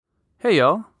Hey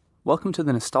y'all, welcome to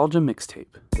the Nostalgia Mixtape.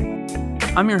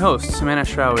 I'm your host, Samana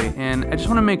Shrawi, and I just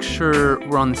want to make sure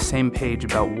we're on the same page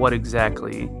about what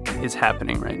exactly is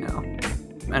happening right now.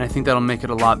 And I think that'll make it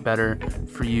a lot better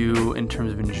for you in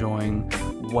terms of enjoying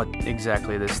what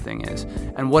exactly this thing is.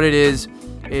 And what it is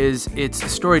it's a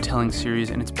storytelling series,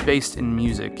 and it's based in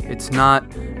music. It's not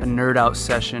a nerd out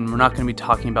session. We're not going to be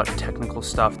talking about technical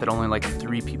stuff that only like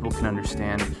 3 people can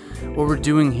understand. What we're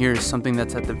doing here is something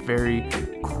that's at the very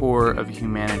core of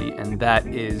humanity, and that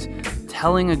is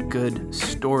telling a good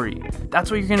story.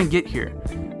 That's what you're going to get here.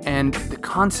 And the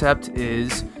concept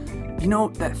is, you know,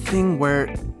 that thing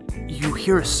where you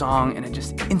hear a song and it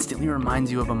just instantly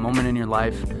reminds you of a moment in your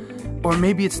life. Or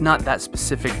maybe it's not that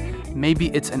specific. Maybe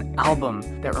it's an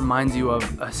album that reminds you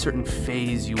of a certain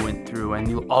phase you went through, and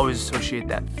you'll always associate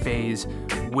that phase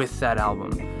with that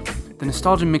album. The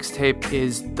Nostalgia Mixtape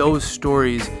is those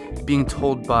stories being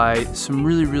told by some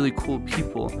really, really cool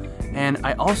people. And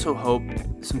I also hope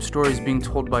some stories being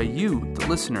told by you, the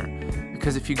listener.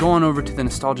 Because if you go on over to the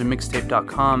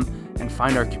nostalgiamixtape.com and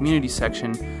find our community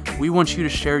section, we want you to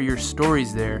share your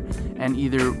stories there. And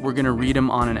either we're going to read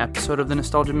them on an episode of the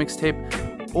Nostalgia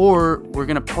Mixtape, or we're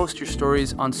going to post your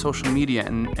stories on social media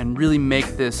and really make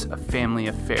this a family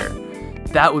affair.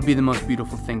 That would be the most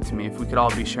beautiful thing to me, if we could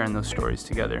all be sharing those stories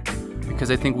together, because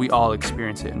I think we all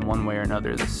experience it in one way or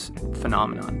another, this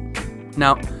phenomenon.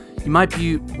 Now, you might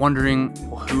be wondering,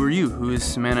 well, who are you? Who is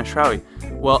Samana Shrawi?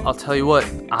 Well, I'll tell you what,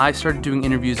 I started doing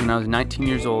interviews when I was 19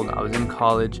 years old. I was in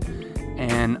college,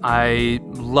 and I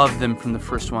loved them from the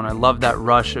first one. I loved that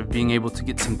rush of being able to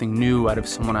get something new out of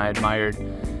someone I admired.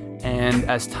 And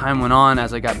as time went on,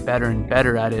 as I got better and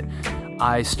better at it,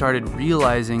 I started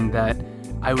realizing that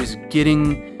I was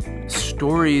getting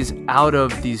stories out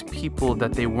of these people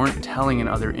that they weren't telling in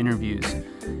other interviews.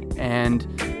 And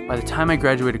by the time I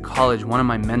graduated college, one of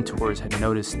my mentors had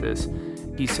noticed this.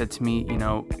 He said to me, you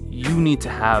know, you need to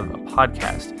have a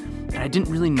podcast. And I didn't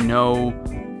really know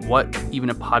what even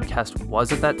a podcast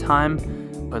was at that time,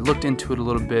 but I looked into it a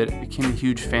little bit, became a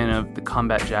huge fan of the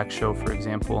Combat Jack show, for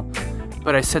example.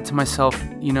 But I said to myself,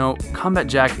 you know, Combat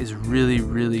Jack is really,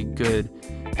 really good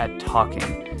at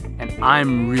talking, and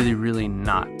I'm really, really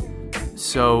not.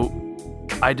 So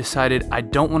I decided I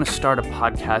don't want to start a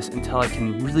podcast until I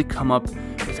can really come up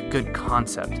with a good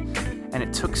concept. And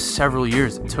it took several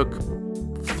years. It took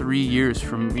 3 years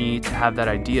for me to have that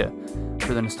idea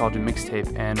for the Nostalgia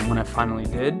Mixtape. And when I finally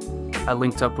did, I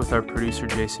linked up with our producer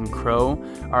Jason Crow,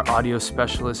 our audio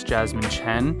specialist Jasmine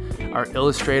Chen, our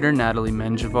illustrator Natalie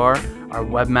Menjivar, our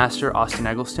webmaster Austin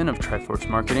Eggleston of Triforce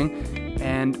Marketing,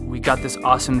 and we got this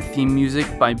awesome theme music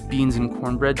by Beans and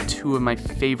Cornbread, 2 of my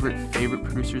favorite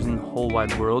producers in the whole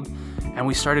wide world. And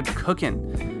we started cooking,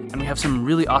 and we have some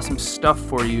really awesome stuff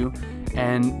for you.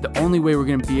 And the only way we're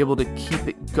going to be able to keep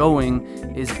it going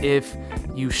is if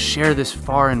you share this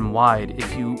far and wide,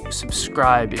 if you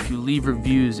subscribe, if you leave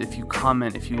reviews, if you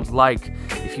comment, if you like,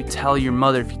 if you tell your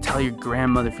mother, if you tell your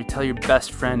grandmother, if you tell your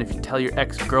best friend, if you tell your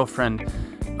ex-girlfriend.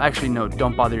 Actually, no,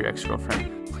 don't bother your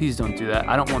ex-girlfriend. Please don't do that.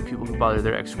 I don't want people who bother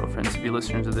their ex-girlfriends to be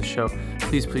listeners of this show.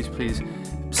 Please, please, please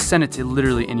send it to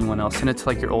literally anyone else. Send it to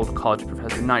like your old college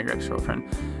professor, not your ex-girlfriend.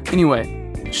 Anyway,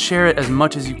 share it as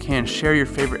much as you can. Share your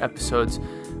favorite episodes.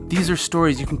 These are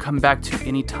stories you can come back to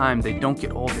anytime. They don't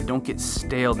get old. They don't get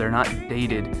stale. They're not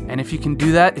dated. And if you can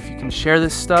do that, if you can share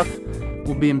this stuff,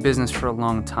 we'll be in business for a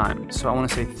long time. So I want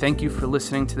to say thank you for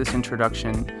listening to this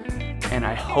introduction. And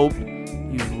I hope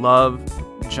you love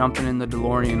jumping in the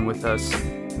DeLorean with us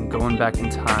and going back in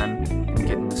time and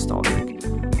getting nostalgic.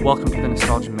 Welcome to the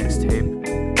Nostalgia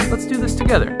Mixtape. Let's do this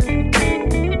together.